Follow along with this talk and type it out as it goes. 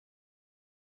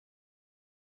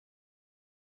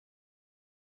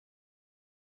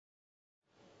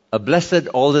A blessed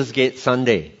Aldersgate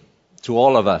Sunday to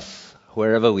all of us,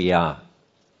 wherever we are.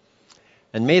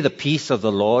 And may the peace of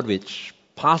the Lord, which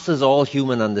passes all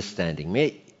human understanding,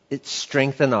 may it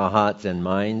strengthen our hearts and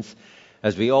minds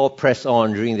as we all press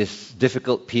on during this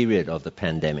difficult period of the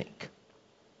pandemic.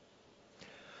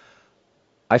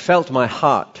 I felt my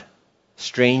heart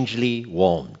strangely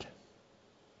warmed.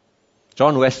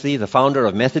 John Wesley, the founder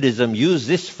of Methodism, used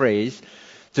this phrase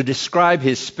to describe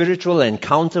his spiritual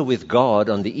encounter with God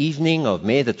on the evening of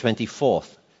May the 24th,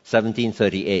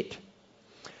 1738.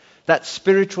 That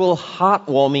spiritual,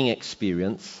 heartwarming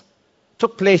experience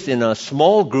took place in a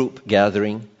small group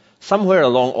gathering somewhere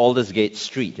along Aldersgate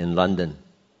Street in London.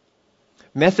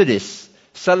 Methodists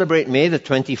celebrate May the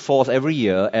 24th every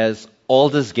year as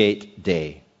Aldersgate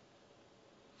Day.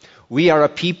 We are a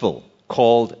people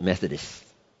called Methodists.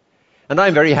 And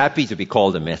I'm very happy to be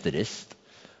called a Methodist.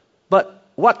 But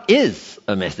what is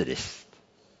a Methodist?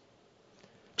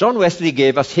 John Wesley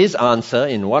gave us his answer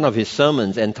in one of his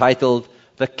sermons entitled,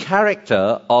 "The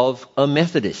Character of a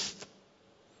Methodist."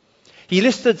 He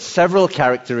listed several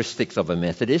characteristics of a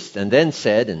Methodist and then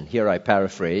said, and here I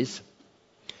paraphrase,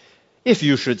 "If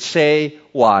you should say,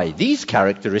 why, these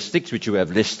characteristics which you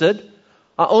have listed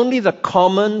are only the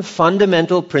common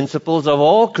fundamental principles of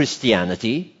all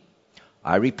Christianity,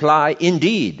 I reply,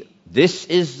 indeed, this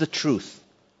is the truth.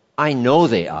 I know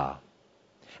they are.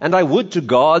 And I would to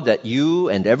God that you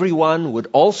and everyone would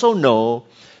also know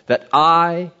that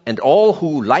I and all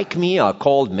who, like me, are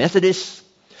called Methodists,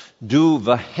 do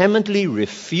vehemently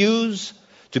refuse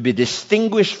to be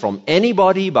distinguished from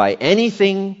anybody by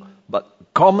anything but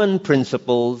common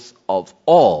principles of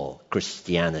all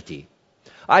Christianity.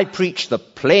 I preach the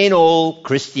plain old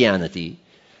Christianity,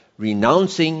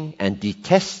 renouncing and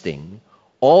detesting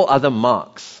all other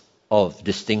marks of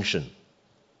distinction."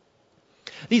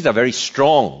 These are very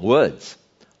strong words.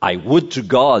 I would to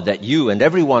God that you and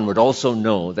everyone would also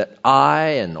know that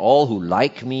I and all who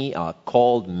like me are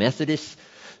called Methodists,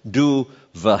 do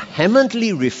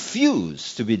vehemently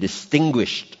refuse to be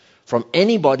distinguished from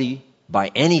anybody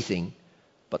by anything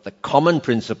but the common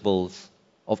principles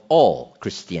of all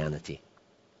Christianity.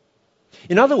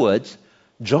 In other words,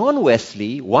 John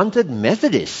Wesley wanted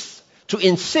Methodists to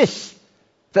insist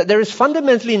that there is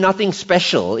fundamentally nothing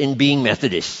special in being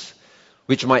Methodists,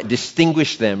 which might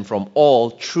distinguish them from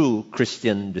all true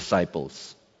Christian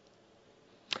disciples.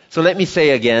 So let me say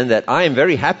again that I am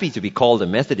very happy to be called a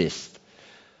Methodist.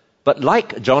 But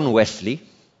like John Wesley,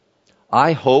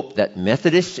 I hope that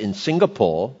Methodists in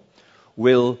Singapore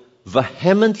will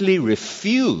vehemently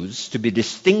refuse to be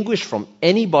distinguished from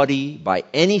anybody by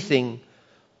anything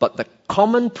but the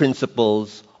common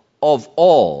principles of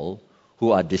all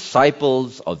who are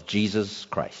disciples of Jesus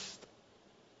Christ.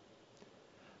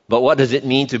 But what does it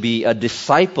mean to be a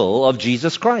disciple of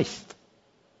Jesus Christ?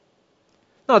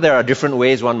 Now, there are different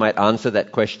ways one might answer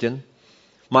that question.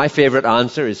 My favorite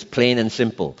answer is plain and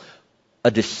simple.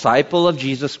 A disciple of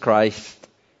Jesus Christ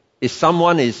is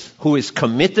someone who is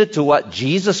committed to what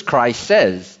Jesus Christ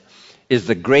says is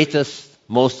the greatest,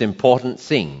 most important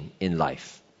thing in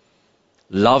life.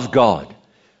 Love God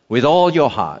with all your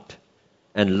heart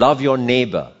and love your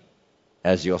neighbor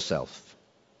as yourself.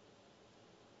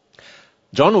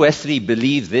 John Wesley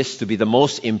believed this to be the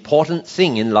most important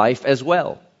thing in life as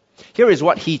well. Here is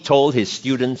what he told his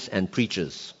students and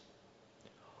preachers.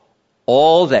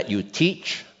 All that you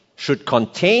teach should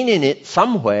contain in it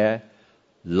somewhere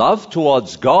love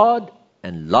towards God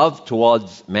and love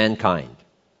towards mankind.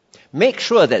 Make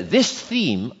sure that this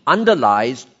theme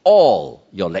underlies all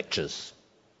your lectures.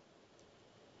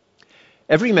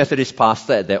 Every Methodist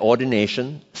pastor at their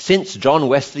ordination since John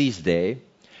Wesley's day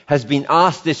has been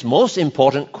asked this most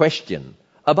important question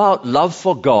about love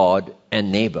for God and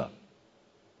neighbor.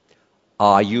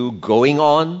 Are you going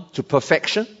on to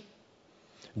perfection?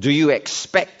 Do you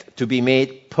expect to be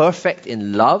made perfect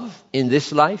in love in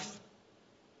this life?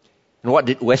 And what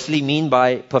did Wesley mean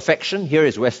by perfection? Here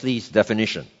is Wesley's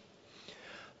definition.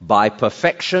 By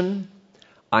perfection,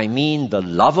 I mean the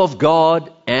love of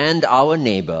God and our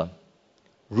neighbor,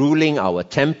 ruling our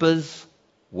tempers,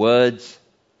 words,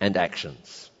 and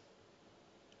actions.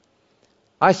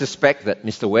 I suspect that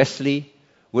Mr. Wesley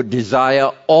would desire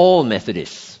all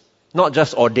Methodists, not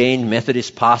just ordained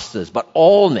Methodist pastors, but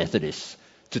all Methodists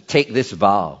to take this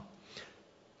vow.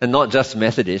 And not just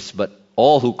Methodists, but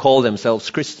all who call themselves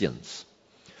Christians.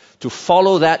 To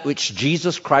follow that which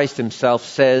Jesus Christ himself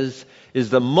says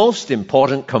is the most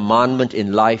important commandment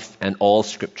in life and all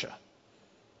Scripture.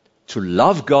 To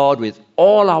love God with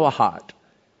all our heart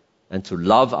and to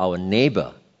love our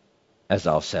neighbor as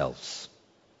ourselves.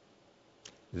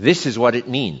 This is what it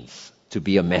means to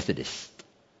be a Methodist.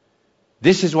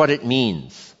 This is what it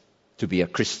means to be a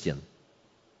Christian.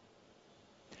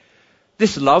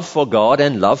 This love for God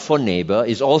and love for neighbor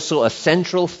is also a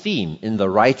central theme in the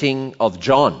writing of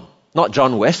John. Not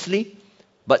John Wesley,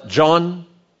 but John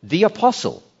the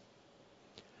Apostle.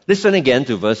 Listen again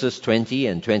to verses 20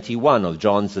 and 21 of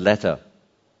John's letter.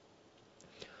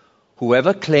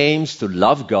 Whoever claims to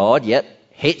love God yet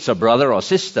hates a brother or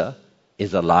sister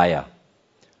is a liar.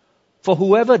 For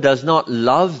whoever does not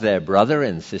love their brother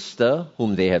and sister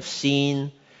whom they have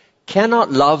seen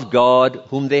cannot love God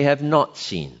whom they have not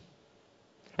seen.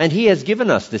 And he has given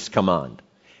us this command.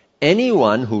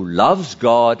 Anyone who loves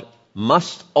God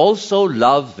must also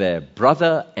love their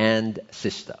brother and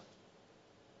sister.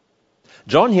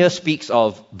 John here speaks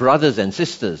of brothers and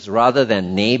sisters rather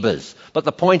than neighbors, but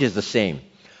the point is the same.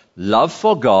 Love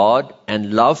for God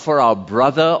and love for our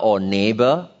brother or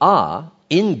neighbor are,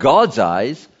 in God's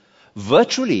eyes,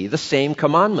 virtually the same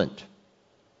commandment.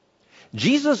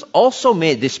 Jesus also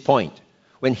made this point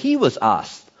when he was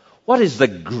asked, "What is the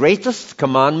greatest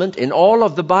commandment in all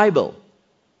of the Bible?"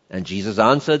 And Jesus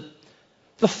answered,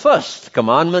 "The first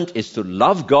commandment is to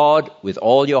love God with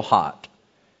all your heart.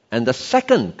 And the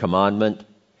second commandment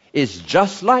is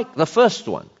just like the first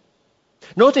one."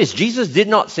 Notice, Jesus did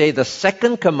not say the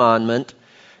second commandment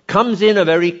comes in a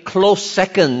very close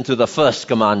second to the first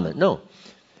commandment. No.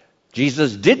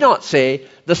 Jesus did not say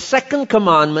the second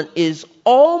commandment is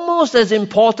almost as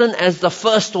important as the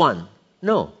first one.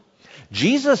 No.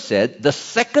 Jesus said the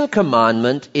second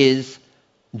commandment is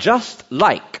just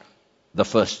like the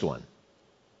first one.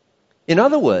 In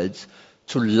other words,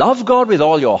 to love God with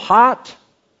all your heart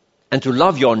and to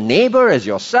love your neighbor as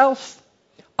yourself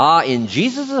are, in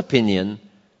Jesus' opinion,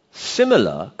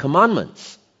 similar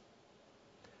commandments.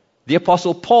 The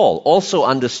Apostle Paul also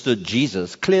understood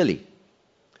Jesus clearly.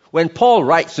 When Paul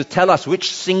writes to tell us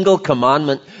which single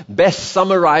commandment best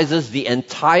summarizes the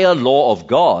entire law of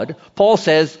God, Paul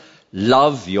says,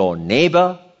 "Love your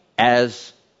neighbor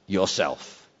as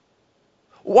yourself."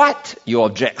 What? You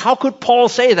object. How could Paul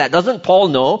say that? Doesn't Paul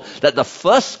know that the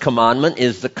first commandment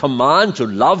is the command to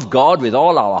love God with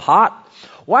all our heart?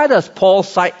 Why does Paul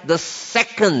cite the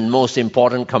second most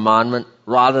important commandment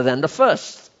rather than the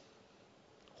first?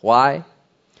 Why?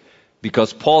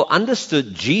 Because Paul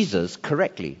understood Jesus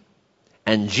correctly.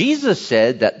 And Jesus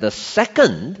said that the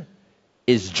second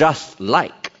is just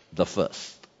like the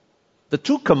first. The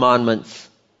two commandments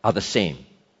are the same.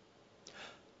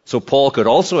 So Paul could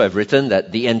also have written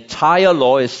that the entire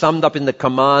law is summed up in the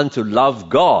command to love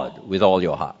God with all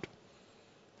your heart.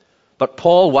 But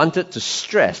Paul wanted to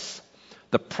stress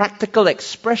the practical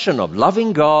expression of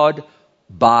loving God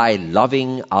by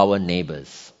loving our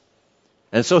neighbors.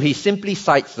 And so he simply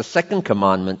cites the second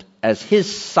commandment as his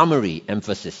summary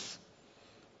emphasis.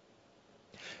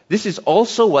 This is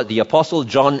also what the Apostle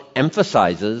John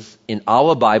emphasizes in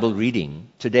our Bible reading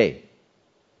today.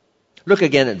 Look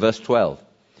again at verse 12.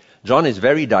 John is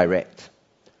very direct.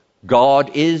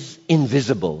 God is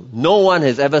invisible. No one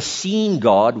has ever seen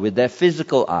God with their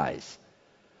physical eyes.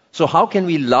 So how can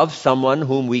we love someone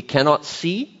whom we cannot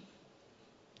see?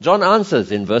 John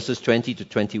answers in verses 20 to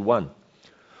 21.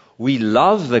 We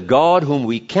love the God whom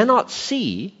we cannot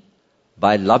see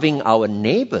by loving our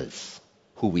neighbors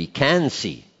who we can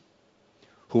see.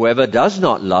 Whoever does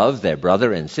not love their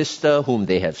brother and sister whom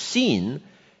they have seen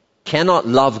cannot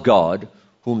love God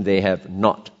whom they have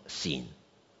not seen.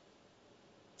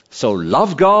 So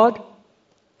love God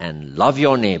and love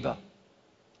your neighbor.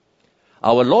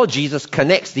 Our Lord Jesus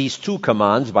connects these two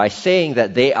commands by saying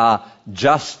that they are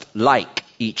just like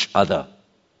each other.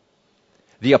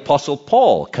 The Apostle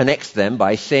Paul connects them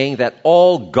by saying that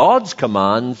all God's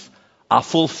commands are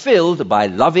fulfilled by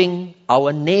loving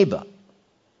our neighbor.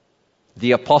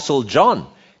 The Apostle John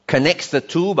connects the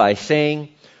two by saying,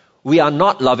 we are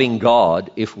not loving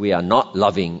God if we are not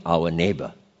loving our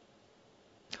neighbor.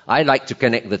 I like to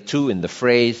connect the two in the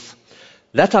phrase,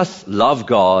 let us love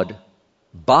God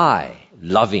by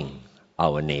loving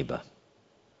our neighbor.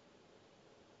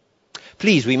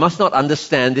 Please, we must not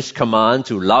understand this command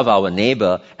to love our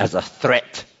neighbor as a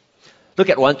threat. Look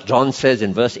at what John says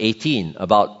in verse 18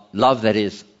 about love that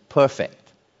is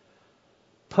perfect.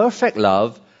 Perfect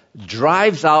love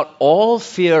drives out all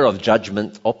fear of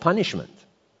judgment or punishment.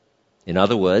 In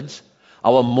other words,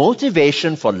 our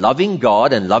motivation for loving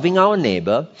God and loving our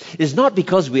neighbor is not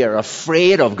because we are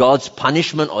afraid of God's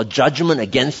punishment or judgment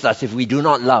against us if we do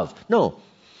not love. No.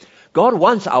 God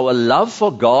wants our love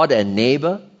for God and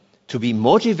neighbor to be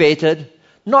motivated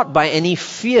not by any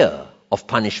fear of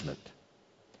punishment.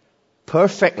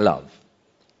 Perfect love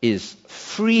is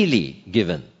freely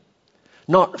given,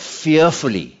 not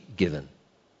fearfully given.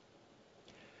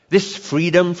 This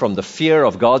freedom from the fear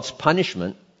of God's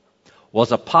punishment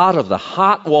was a part of the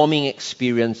heartwarming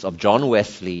experience of John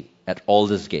Wesley at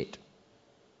Aldersgate.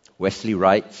 Wesley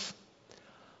writes,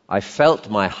 "I felt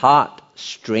my heart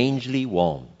strangely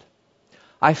warmed.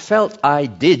 I felt I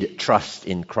did trust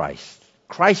in Christ,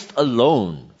 Christ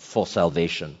alone for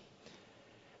salvation.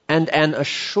 And an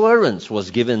assurance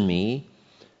was given me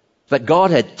that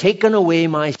God had taken away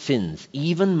my sins,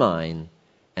 even mine,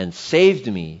 and saved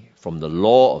me from the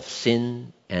law of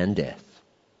sin and death."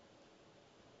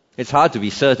 It's hard to be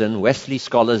certain. Wesley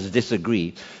scholars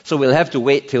disagree, so we'll have to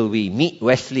wait till we meet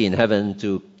Wesley in heaven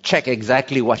to check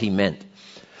exactly what he meant.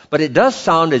 But it does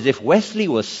sound as if Wesley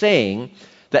was saying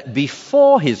that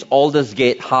before his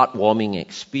Aldersgate heartwarming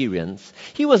experience,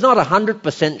 he was not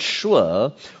 100%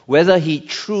 sure whether he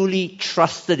truly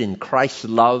trusted in Christ's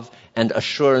love and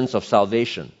assurance of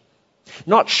salvation.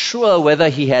 Not sure whether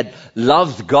he had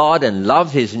loved God and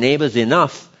loved his neighbors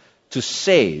enough to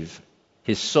save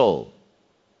his soul.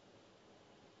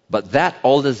 But that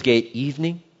Aldersgate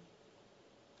evening,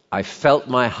 I felt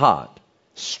my heart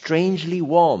strangely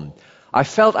warmed. I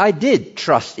felt I did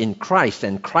trust in Christ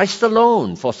and Christ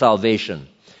alone for salvation.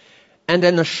 And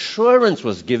an assurance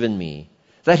was given me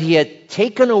that he had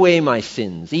taken away my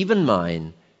sins, even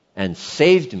mine, and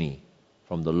saved me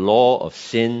from the law of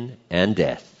sin and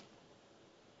death.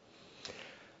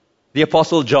 The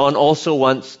Apostle John also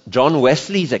wants John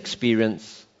Wesley's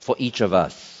experience for each of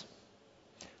us.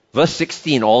 Verse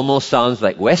 16 almost sounds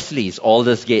like Wesley's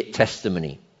Aldersgate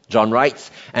testimony. John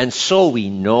writes, "And so we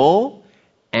know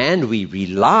and we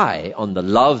rely on the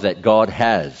love that God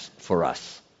has for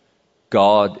us.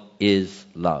 God is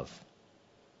love."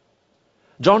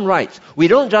 John writes, we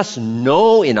don't just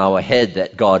know in our head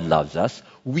that God loves us,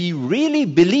 we really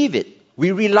believe it.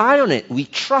 We rely on it. We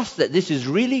trust that this is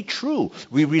really true.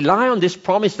 We rely on this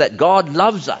promise that God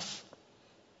loves us.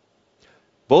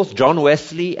 Both John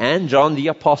Wesley and John the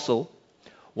Apostle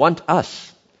want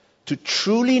us to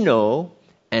truly know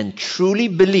and truly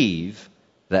believe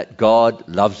that God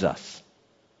loves us.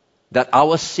 That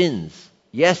our sins,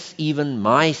 yes, even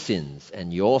my sins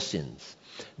and your sins,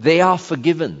 they are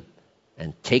forgiven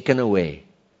and taken away.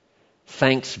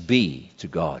 Thanks be to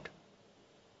God.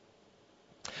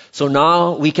 So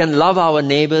now we can love our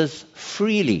neighbors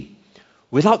freely,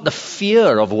 without the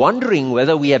fear of wondering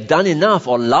whether we have done enough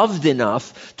or loved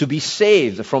enough to be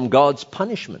saved from God's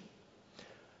punishment.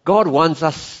 God wants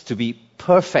us to be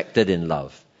perfected in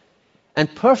love.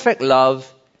 And perfect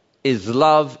love is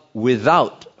love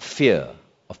without fear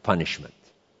of punishment.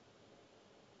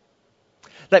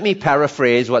 Let me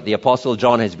paraphrase what the Apostle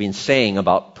John has been saying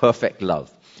about perfect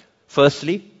love.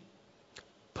 Firstly,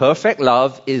 perfect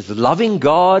love is loving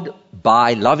God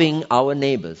by loving our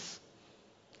neighbors.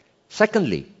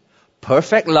 Secondly,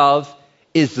 perfect love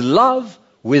is love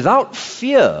without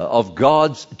fear of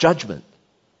God's judgment.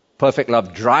 Perfect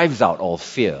love drives out all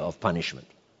fear of punishment.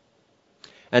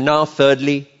 And now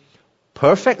thirdly,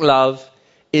 perfect love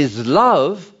is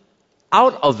love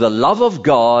out of the love of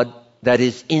God that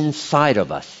is inside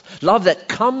of us. Love that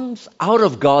comes out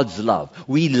of God's love.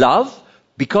 We love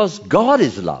because God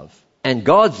is love, and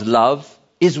God's love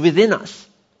is within us.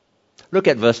 Look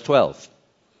at verse 12.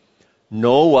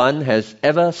 No one has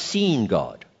ever seen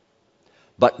God,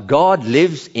 but God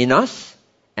lives in us,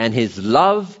 and his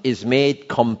love is made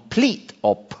complete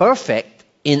or perfect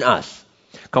in us.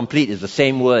 Complete is the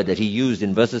same word that he used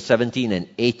in verses 17 and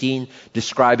 18,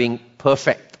 describing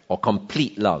perfect or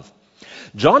complete love.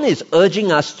 John is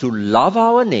urging us to love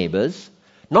our neighbors,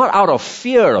 not out of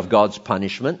fear of God's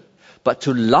punishment, but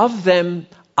to love them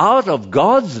out of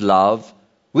God's love,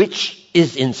 which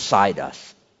is inside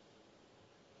us.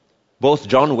 Both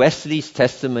John Wesley's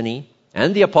testimony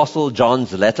and the Apostle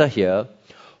John's letter here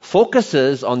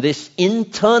focuses on this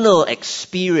internal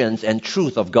experience and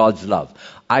truth of God's love.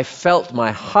 I felt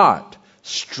my heart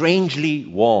strangely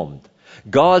warmed.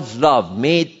 God's love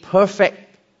made perfect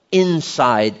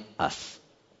inside us.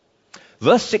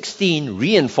 Verse 16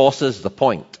 reinforces the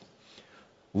point.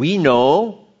 We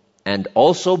know and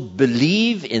also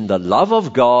believe in the love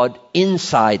of God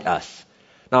inside us.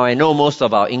 Now, I know most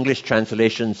of our English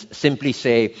translations simply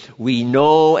say, we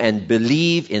know and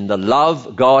believe in the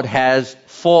love God has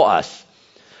for us.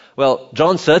 Well,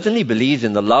 John certainly believes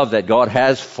in the love that God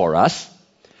has for us.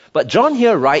 But John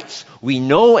here writes, we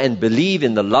know and believe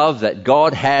in the love that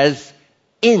God has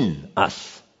in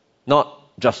us, not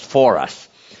just for us.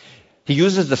 He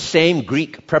uses the same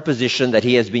Greek preposition that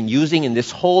he has been using in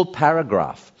this whole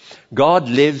paragraph. God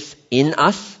lives in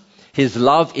us. His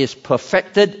love is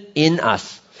perfected in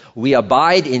us. We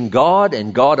abide in God,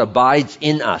 and God abides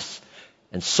in us.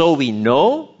 And so we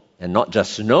know and not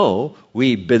just know,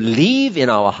 we believe in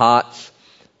our hearts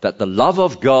that the love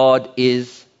of God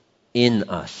is in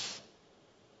us.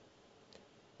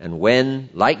 And when,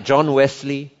 like John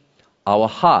Wesley, our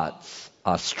hearts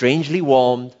are strangely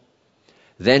warmed,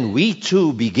 then we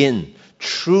too begin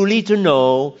truly to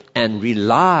know and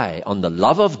rely on the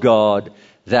love of God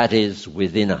that is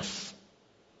within us.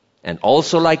 And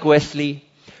also like Wesley,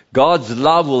 God's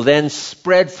love will then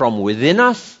spread from within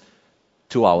us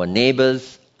to our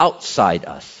neighbors outside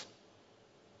us.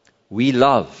 We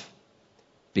love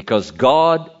because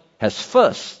God has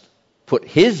first put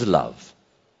His love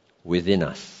within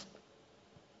us.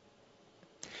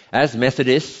 As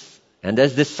Methodists and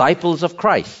as disciples of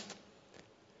Christ,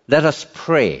 let us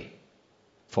pray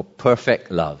for perfect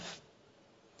love.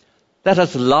 Let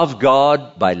us love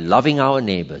God by loving our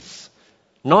neighbors,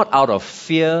 not out of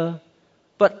fear,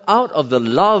 but out of the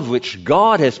love which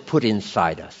God has put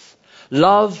inside us.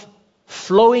 Love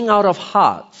flowing out of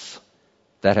hearts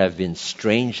that have been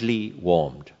strangely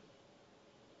warmed.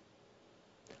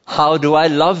 How do I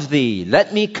love thee?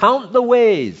 Let me count the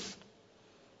ways.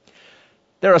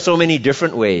 There are so many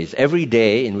different ways every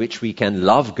day in which we can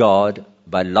love God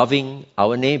by loving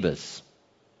our neighbors.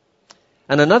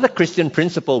 And another Christian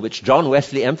principle which John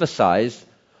Wesley emphasized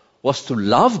was to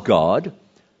love God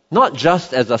not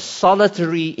just as a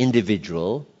solitary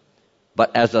individual,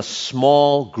 but as a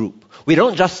small group. We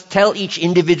don't just tell each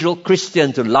individual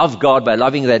Christian to love God by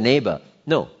loving their neighbor.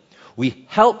 No, we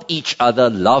help each other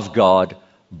love God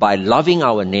by loving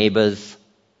our neighbors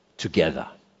together.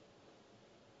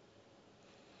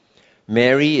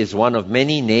 Mary is one of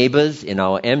many neighbors in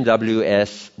our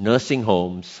MWS nursing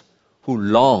homes who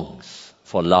longs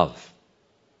for love.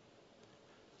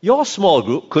 Your small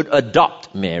group could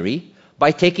adopt Mary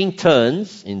by taking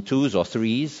turns in 2s or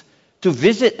 3s to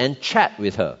visit and chat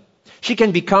with her. She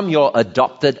can become your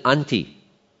adopted auntie.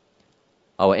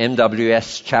 Our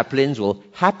MWS chaplains will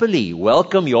happily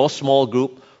welcome your small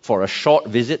group for a short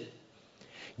visit,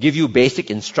 give you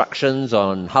basic instructions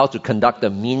on how to conduct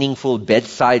a meaningful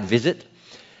bedside visit,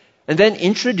 and then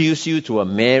introduce you to a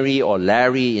Mary or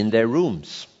Larry in their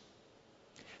rooms.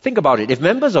 Think about it. If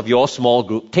members of your small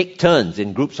group take turns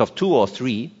in groups of 2 or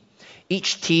 3,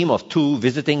 each team of 2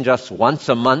 visiting just once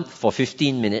a month for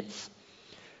 15 minutes,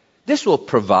 this will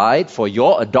provide for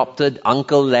your adopted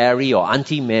Uncle Larry or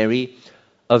Auntie Mary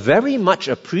a very much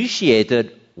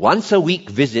appreciated once-a-week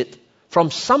visit from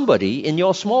somebody in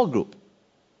your small group.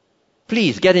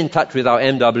 Please get in touch with our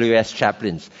MWS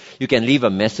chaplains. You can leave a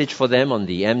message for them on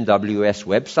the MWS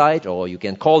website, or you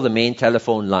can call the main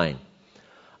telephone line.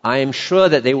 I am sure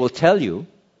that they will tell you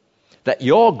that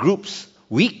your group's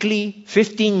weekly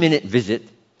 15-minute visit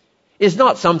is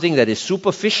not something that is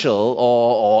superficial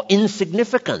or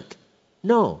insignificant.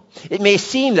 No. It may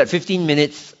seem that 15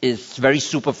 minutes is very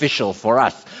superficial for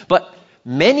us, but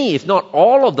many, if not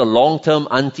all of the long-term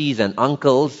aunties and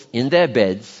uncles in their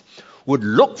beds would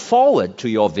look forward to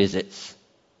your visits.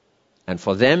 And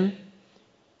for them,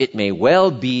 it may well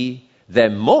be their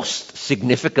most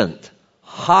significant,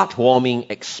 heartwarming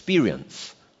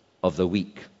experience of the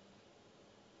week.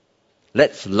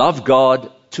 Let's love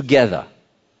God together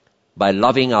by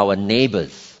loving our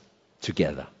neighbors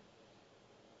together.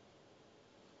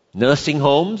 Nursing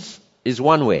homes is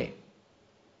one way.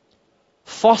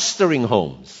 Fostering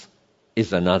homes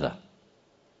is another.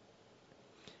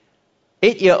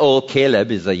 8-year-old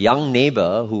Caleb is a young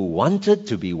neighbor who wanted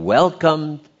to be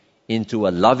welcomed into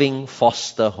a loving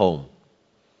foster home.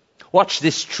 Watch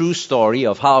this true story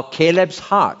of how Caleb's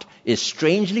heart is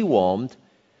strangely warmed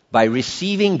by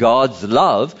receiving God's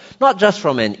love, not just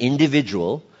from an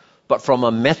individual, but from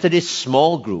a Methodist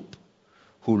small group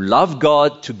who love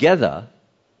God together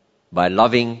by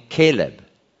loving Caleb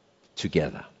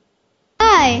together.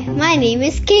 Hi, my name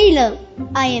is Caleb.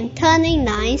 I am turning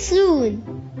 9 soon.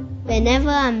 Whenever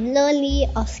I'm lonely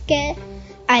or scared,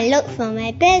 I look for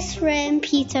my best friend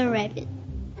Peter Rabbit.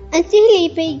 Auntie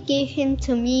Lippy gave him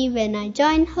to me when I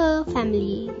joined her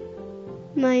family.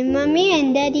 My mommy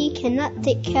and daddy cannot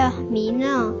take care of me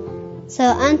now, so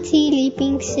Auntie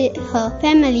Lippy said her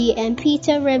family and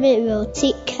Peter Rabbit will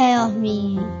take care of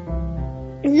me.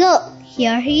 Look,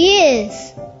 here he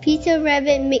is. Peter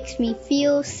Rabbit makes me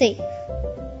feel safe.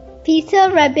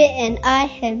 Peter Rabbit and I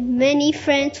have many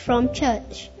friends from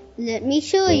church. Let me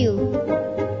show you.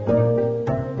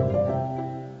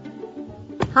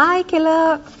 Hi,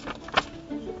 Caleb.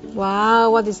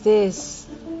 Wow, what is this?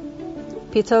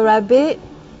 Peter Rabbit?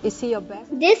 Is he your best?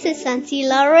 This is Auntie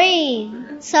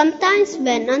Lorraine. Sometimes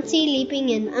when Auntie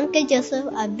Lippy and Uncle Joseph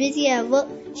are busy at work,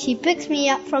 she picks me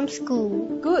up from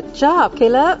school. Good job,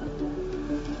 Caleb.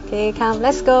 Okay, come,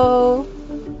 let's go.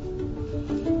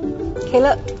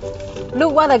 Caleb,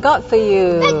 look what I got for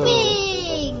you.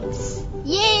 Blackpinks!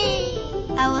 Yay!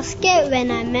 I was scared when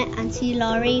I met Auntie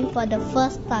Lorraine for the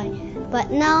first time,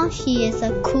 but now she is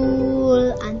a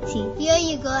cool auntie. Here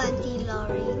you go, Auntie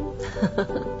Lorraine.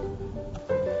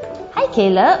 Hi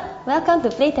Caleb, welcome to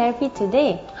Play Therapy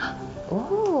today.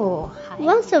 Oh, hi.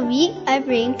 Once a week, I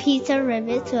bring Peter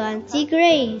Rabbit to Auntie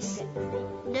Grace.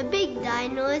 The big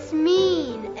dino is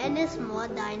mean, and the small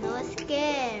dino is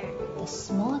scared. The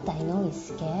small dino is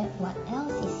scared. What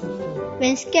else is he feeling?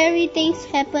 When scary things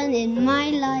happen in my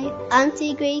life,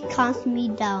 Auntie Grace calms me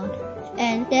down,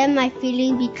 and then my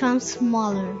feeling becomes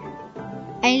smaller.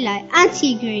 I like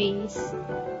Auntie Grace.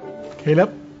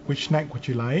 Caleb, which snack would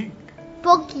you like?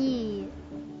 Pokey.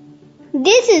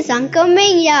 This is Uncle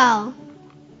Ming Yao.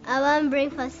 I want to bring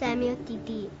for Samuel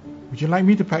Titi. Would you like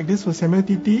me to pack this for Samuel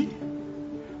Titi?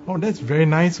 Oh, that's very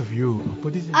nice of you. I'll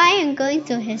put this in. I am going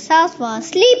to his house for a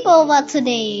sleepover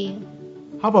today.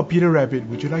 How about Peter Rabbit?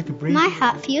 Would you like to bring? My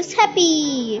heart feels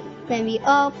happy when we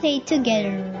all play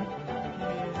together.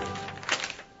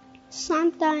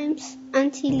 Sometimes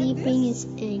Auntie Li Ping is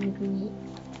angry.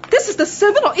 This is the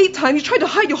 7th or 8th time you tried to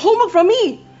hide your homework from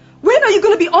me. When are you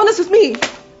going to be honest with me?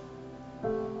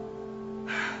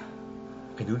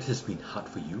 I know this has been hard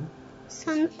for you.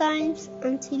 Sometimes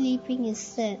Auntie Li Ping is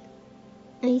sad.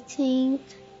 I think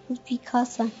it's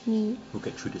because of me. We'll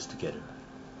get through this together.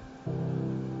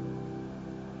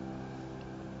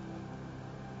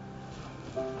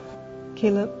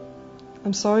 Caleb,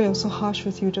 I'm sorry I'm so harsh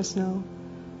with you just now.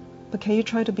 But can you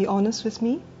try to be honest with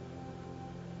me?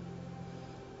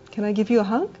 Can I give you a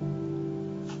hug?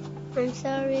 I'm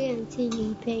sorry, Auntie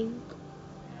Li Ping.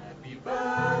 Happy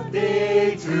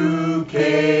birthday to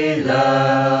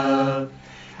Caleb.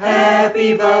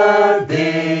 Happy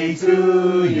birthday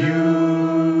to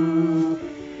you.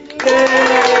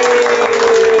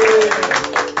 Yay!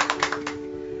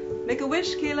 Make a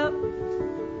wish, Caleb.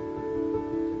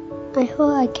 I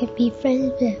hope I can be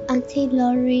friends with Auntie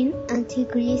Lorraine, Auntie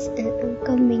Grace, and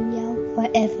Uncle Ming Yao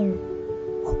forever.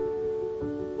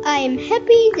 I am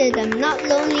happy that I'm not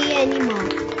lonely anymore.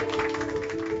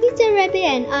 Peter Rabbit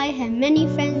and I have many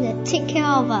friends that take care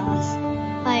of us.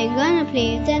 I'm gonna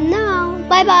play with them now.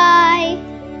 Bye bye!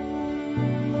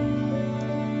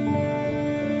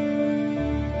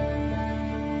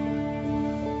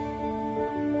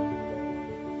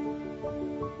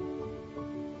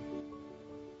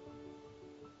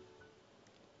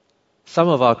 Some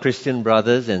of our Christian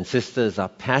brothers and sisters are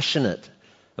passionate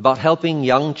about helping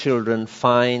young children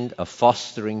find a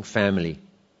fostering family.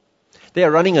 They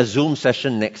are running a Zoom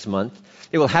session next month.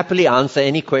 They will happily answer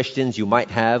any questions you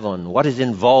might have on what is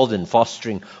involved in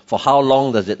fostering, for how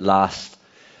long does it last.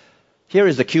 Here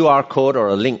is the QR code or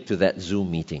a link to that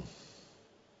Zoom meeting.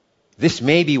 This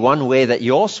may be one way that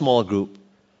your small group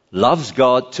loves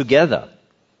God together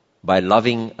by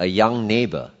loving a young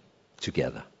neighbor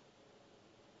together.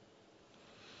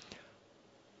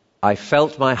 I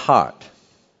felt my heart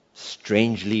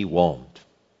strangely warmed.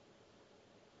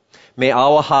 May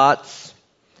our hearts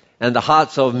and the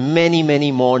hearts of many,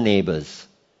 many more neighbors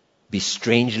be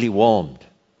strangely warmed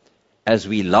as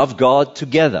we love God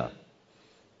together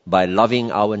by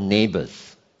loving our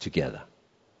neighbors together.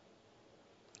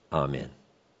 Amen.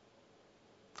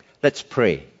 Let's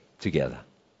pray together.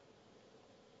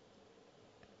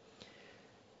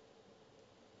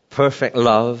 Perfect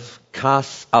love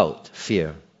casts out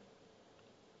fear.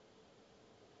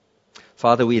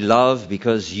 Father, we love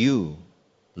because you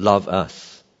love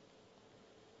us.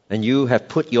 And you have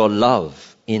put your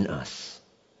love in us.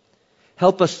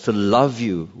 Help us to love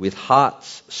you with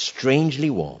hearts strangely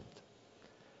warmed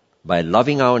by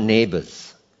loving our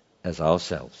neighbors as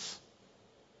ourselves.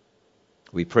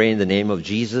 We pray in the name of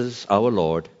Jesus, our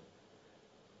Lord,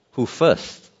 who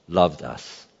first loved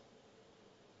us.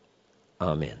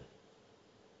 Amen.